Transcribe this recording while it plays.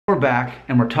We're back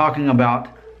and we're talking about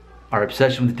our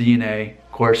obsession with DNA.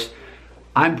 Of course,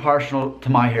 I'm partial to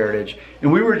MyHeritage,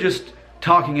 and we were just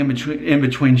talking in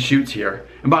between shoots here.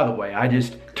 And by the way, I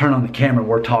just turned on the camera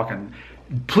and we're talking.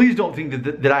 Please don't think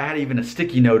that I had even a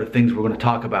sticky note of things we're going to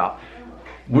talk about.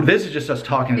 This is just us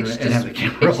talking and having the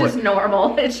camera. It's just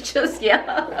normal. It's just,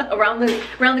 yeah, around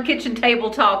the kitchen table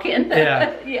talking.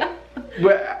 Yeah. Yeah.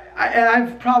 Well,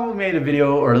 I've probably made a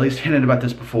video or at least hinted about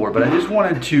this before, but I just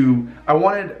I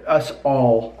wanted us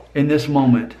all in this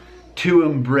moment to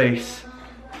embrace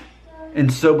in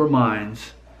sober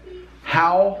minds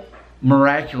how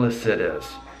miraculous it is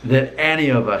that any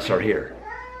of us are here.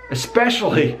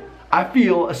 Especially, I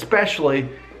feel, especially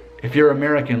if you're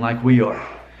American like we are.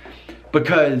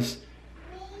 Because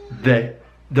the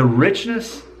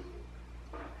richness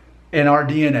in our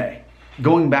DNA,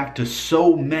 going back to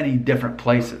so many different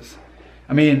places.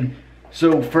 I mean,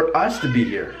 so for us to be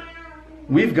here,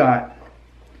 we've got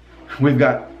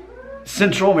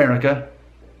Central America,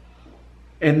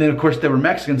 and then of course they were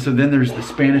Mexican, so then there's the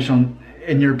Spanish and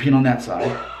European on that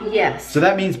side. Yes. So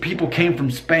that means people came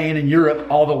from Spain and Europe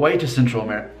all the way to Central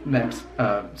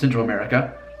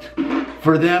America.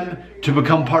 For them to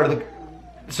become part of the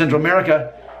Central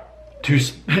America,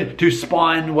 to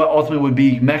spawn what ultimately would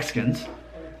be Mexicans.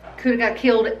 Could have got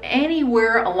killed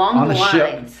anywhere along the lines.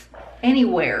 Ship.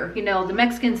 Anywhere. You know, the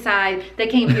Mexican side, they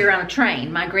came here on a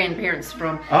train. My grandparents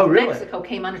from Mexico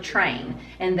came on a train.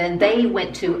 And then they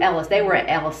went to Ellis. They were at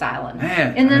Ellis Island.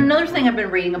 Man, and then another thing I've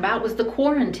been reading about was the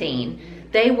quarantine.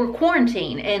 They were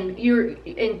quarantined, and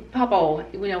Papa,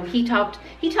 you know, he talked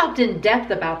in depth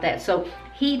about that. So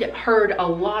he'd heard a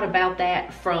lot about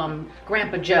that from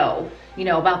Grandpa Joe, you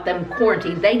know, about them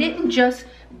quarantined. They didn't just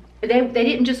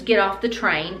get off the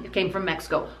train, it came from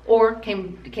Mexico, or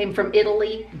came from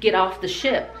Italy, get off the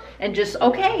ship, and just,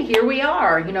 okay, here we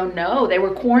are. You know, no, they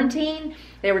were quarantined.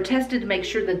 They were tested to make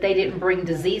sure that they didn't bring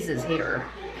diseases here.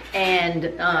 And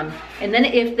then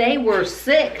if they were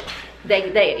sick,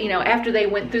 they you know, after they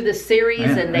went through the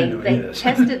series and they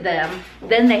tested them,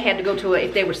 then they had to go to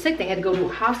if they were sick, they had to go to a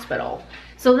hospital.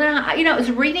 So then, you know, I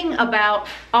was reading about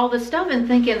all this stuff and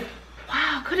thinking,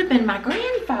 wow, it could have been my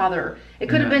grandfather. It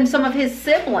could have been some of his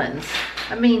siblings.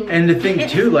 I mean, and the thing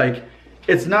too, like,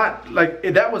 it's not like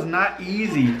that was not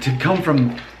easy to come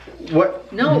from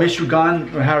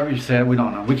Michoacan, or however you say it. We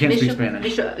don't know. We can't speak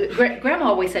Spanish. Grandma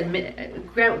always said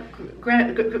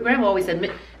Grandma always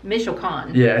said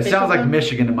Michoacan. Yeah, it sounds like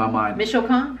Michigan in my mind.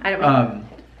 Michoacan? I don't know.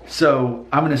 So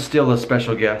I'm gonna steal a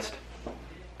special guest.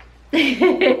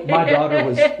 My daughter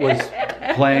was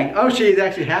playing. Oh, she's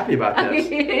actually happy about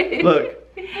this. Look.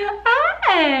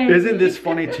 Hi. Isn't this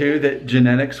funny too that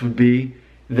genetics would be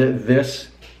that this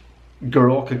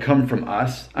girl could come from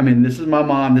us? I mean, this is my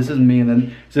mom, this is me, and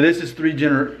then so this is 3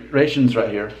 generations right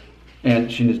here. And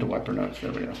she needs to wipe her nose.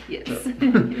 There we go. Yes. So.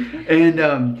 And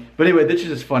but anyway, this is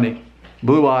just funny.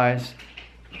 Blue eyes,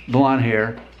 blonde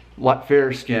hair, light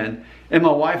fair skin, and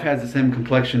my wife has the same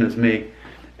complexion as me.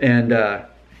 And there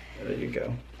you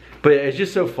go. But it's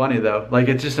just so funny though. Like,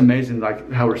 it's just amazing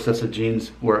like how recessive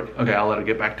genes work. Okay, I'll let her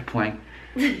get back to playing.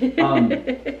 Hi,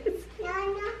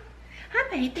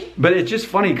 baby. But it's just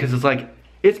funny because it's like,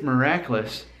 it's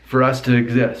miraculous for us to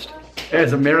exist,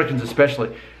 as Americans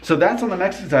especially. So that's on the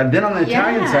Mexican side. Then on the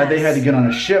Italian side, they had to get on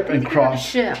a ship and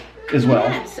cross as well.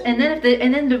 Yes, and then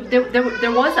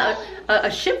there was a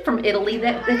ship from Italy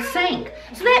that sank.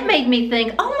 So that made me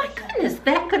think, oh my goodness,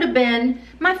 that could have been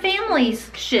my family's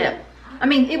ship. I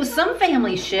mean, it was some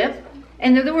family ship,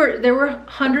 and there were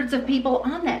hundreds of people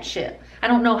on that ship. I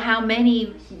don't know how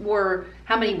many were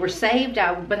saved,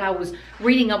 but I was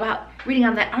reading on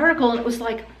that article, and it was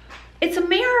like, it's a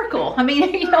miracle. I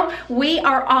mean, you know, we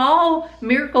are all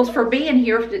miracles for being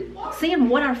here, seeing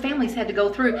what our families had to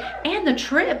go through, and the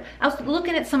trip. I was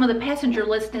looking at some of the passenger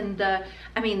list, and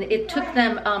it took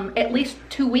them at least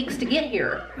 2 weeks to get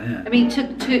here. Man. I mean,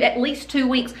 to at least 2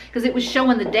 weeks, because it was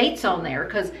showing the dates on there.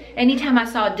 Because anytime I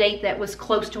saw a date that was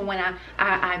close to when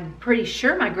I'm pretty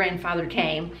sure my grandfather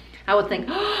came, I would think,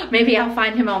 oh, maybe I'll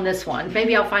find him on this one.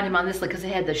 Maybe I'll find him on this one, because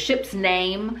it had the ship's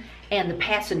name and the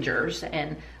passengers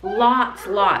and lots,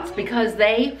 because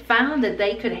they found that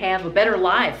they could have a better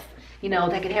life. You know,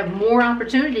 they could have more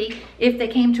opportunity if they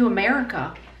came to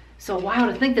America. So wow,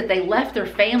 to think that they left their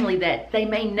family that they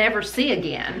may never see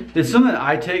again. It's something that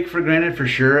I take for granted for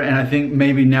sure, and I think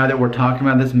maybe now that we're talking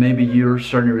about this, maybe you're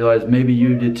starting to realize, maybe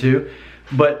you did too.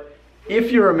 But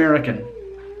if you're American,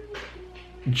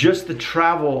 just the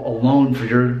travel alone for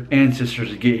your ancestors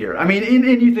to get here. I mean,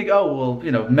 and you think, oh, well, you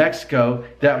know, Mexico,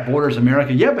 that borders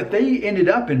America. Yeah, but they ended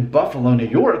up in Buffalo, New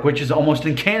York, which is almost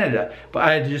in Canada. But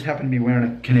I just happen to be wearing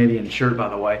a Canadian shirt, by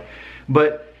the way.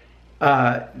 But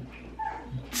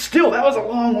Still, that was a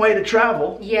long way to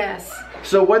travel. Yes.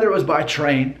 So whether it was by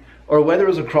train or whether it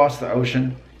was across the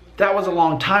ocean, that was a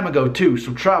long time ago too.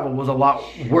 So travel was a lot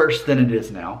worse than it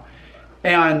is now.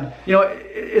 And, you know,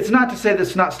 it's not to say that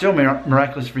it's not still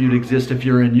miraculous for you to exist if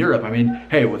you're in Europe. I mean,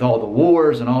 hey, with all the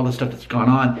wars and all the stuff that's gone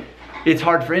on, it's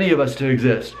hard for any of us to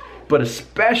exist. But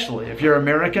especially if you're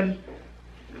American,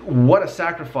 what a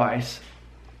sacrifice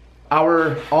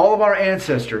all of our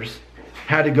ancestors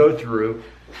had to go through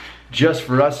just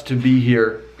for us to be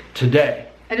here today.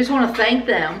 I just want to thank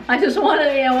them. I just want to,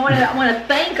 I want to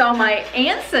thank all my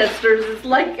ancestors. It's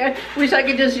like I wish I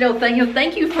could just,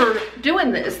 thank you for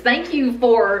doing this. Thank you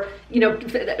for,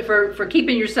 for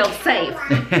keeping yourself safe,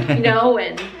 and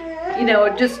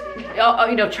just,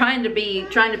 trying to be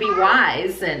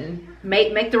wise and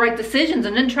make the right decisions,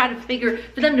 and then try to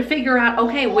for them to figure out,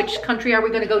 okay, which country are we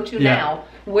going to go to now?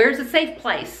 Where's the safe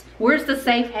place? Where's the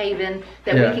safe haven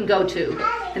that we can go to?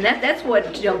 And that's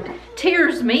what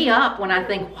tears me up when I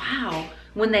think, wow,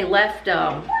 when they left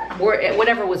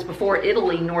whatever was before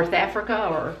Italy, North Africa,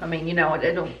 or I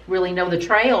don't really know the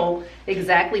trail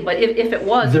exactly, but if it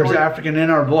was, there's African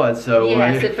in our blood, so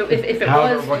yes, if it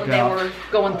was when they were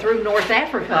going through North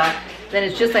Africa, then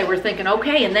it's just they were thinking,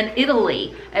 okay, and then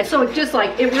Italy. And so it just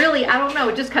like, it really, I don't know,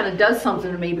 it just kind of does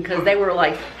something to me, because they were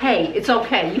like, hey, it's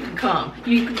okay, you can come,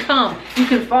 you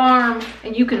can farm,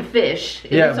 and you can fish,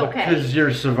 it's okay. Because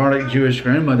your Sephardic Jewish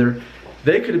grandmother,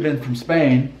 they could have been from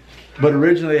Spain, but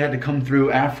originally they had to come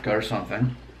through Africa or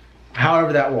something,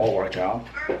 however that will all work out,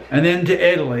 and then to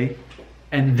Italy,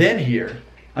 and then here.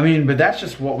 I mean, but that's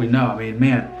just what we know. I mean,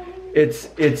 man, it's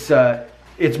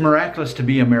miraculous to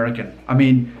be American. I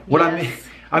mean,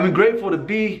 I'm grateful to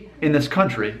be in this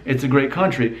country. It's a great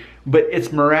country, but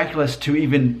it's miraculous to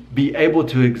even be able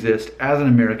to exist as an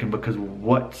American, because of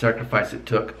what sacrifice it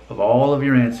took of all of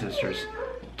your ancestors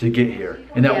to get here.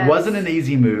 And that wasn't an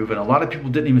easy move, and a lot of people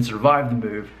didn't even survive the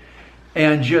move.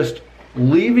 And just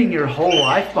leaving your whole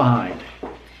life behind.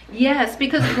 Yes,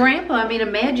 because Grandpa, I mean,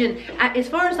 imagine, as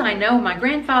far as I know, my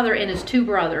grandfather and his two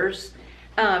brothers,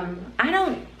 I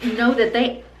don't know that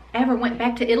they ever went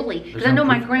back to Italy. Because I know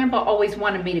my grandpa always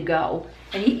wanted me to go.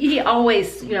 And he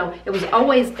always, it was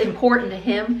always important to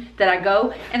him that I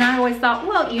go. And I always thought,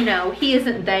 well, he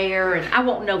isn't there and I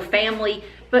won't know family.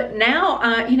 But now,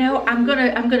 I'm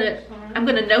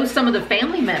gonna know some of the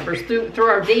family members through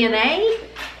our DNA,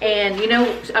 and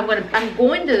I'm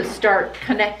going to start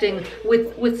connecting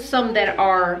with some that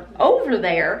are over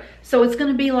there. So it's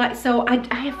going to be like, so I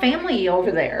have family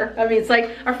over there. I mean, it's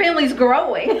like our family's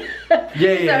growing. It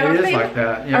is like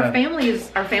that. Yeah. Our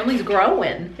family's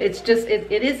growing. It's just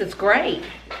it's great.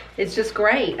 It's just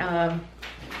great. I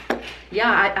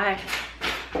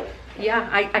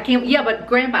can't. Yeah, but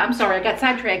Grandpa, I'm sorry, I got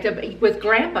sidetracked. With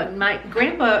Grandpa, my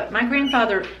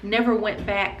grandfather never went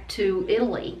back to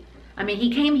Italy. I mean,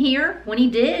 he came here when he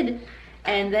did,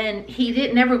 and then he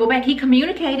didn't never go back. He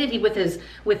communicated with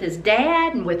his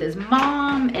dad and with his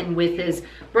mom and with his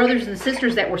brothers and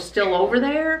sisters that were still over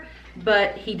there,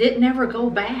 but he didn't ever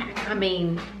go back. I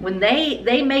mean, when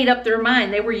they made up their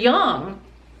mind, they were young.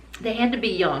 They had to be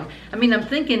young. I mean, I'm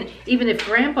thinking, even if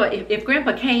Grandpa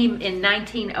came in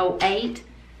 1908,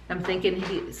 I'm thinking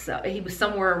he was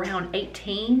somewhere around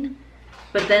 18.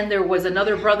 But then there was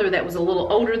another brother that was a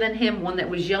little older than him, one that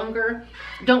was younger.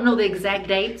 Don't know the exact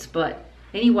dates, but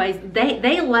anyways,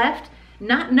 they left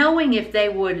not knowing if they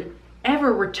would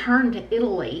ever return to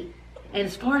Italy. And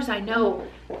as far as I know,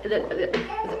 out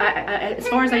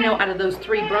of those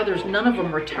three brothers, none of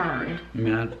them returned.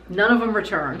 Man. None of them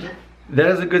returned. That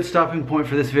is a good stopping point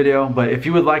for this video, but if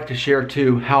you would like to share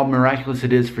too how miraculous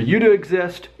it is for you to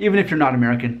exist, even if you're not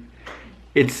American,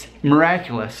 it's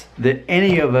miraculous that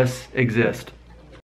any of us exist.